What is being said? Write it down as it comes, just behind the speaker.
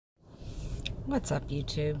What's up,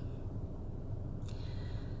 YouTube?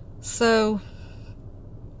 So,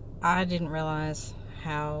 I didn't realize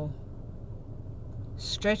how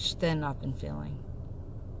stretched thin I've been feeling.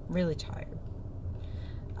 Really tired.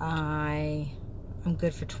 I'm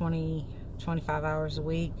good for 20, 25 hours a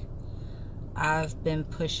week. I've been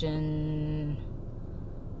pushing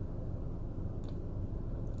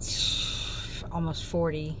almost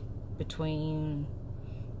 40 between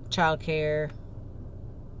childcare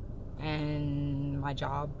and my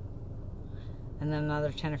job, and then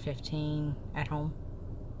another 10 or 15 at home,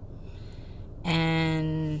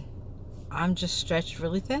 and I'm just stretched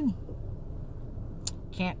really thin.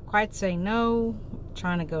 Can't quite say no.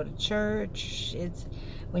 Trying to go to church. It's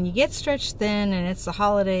when you get stretched thin and it's the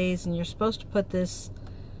holidays and you're supposed to put this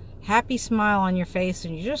happy smile on your face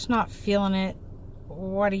and you're just not feeling it.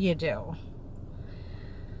 What do?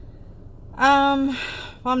 Well,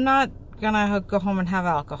 I'm not gonna go home and have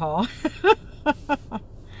alcohol.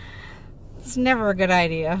 It's never a good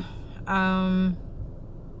idea. I'm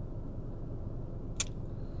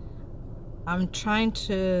trying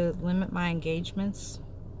to limit my engagements.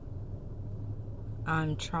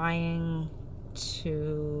 I'm trying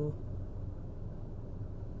to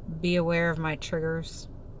be aware of my triggers.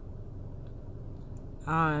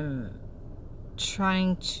 I'm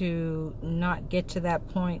trying to not get to that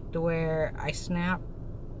point to where I snap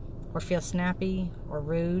or feel snappy or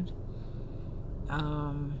rude.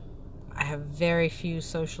 I have very few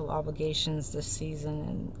social obligations this season,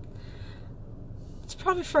 and it's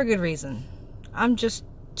probably for a good reason. I'm just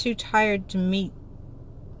too tired to meet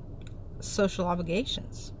social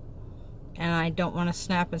obligations, and I don't want to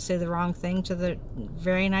snap and say the wrong thing to the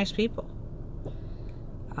very nice people.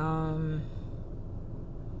 I'm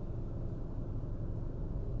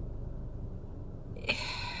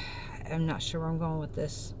not sure where I'm going with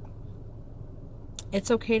this.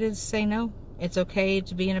 It's okay to say no. It's okay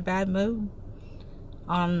to be in a bad mood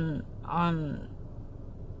on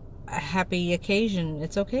a happy occasion.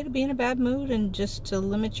 It's okay to be in a bad mood and just to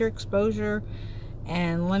limit your exposure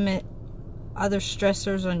and limit other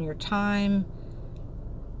stressors on your time,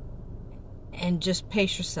 and just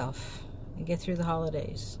pace yourself and get through the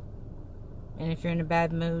holidays. And if you're in a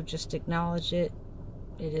bad mood, just acknowledge it.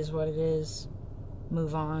 It is what it is.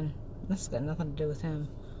 Move on. This has got nothing to do with him,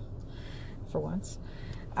 for once.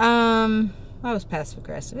 I was passive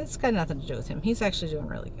aggressive. It's got nothing to do with him. He's actually doing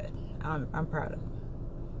really good. I'm proud of him.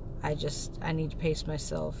 I need to pace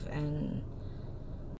myself and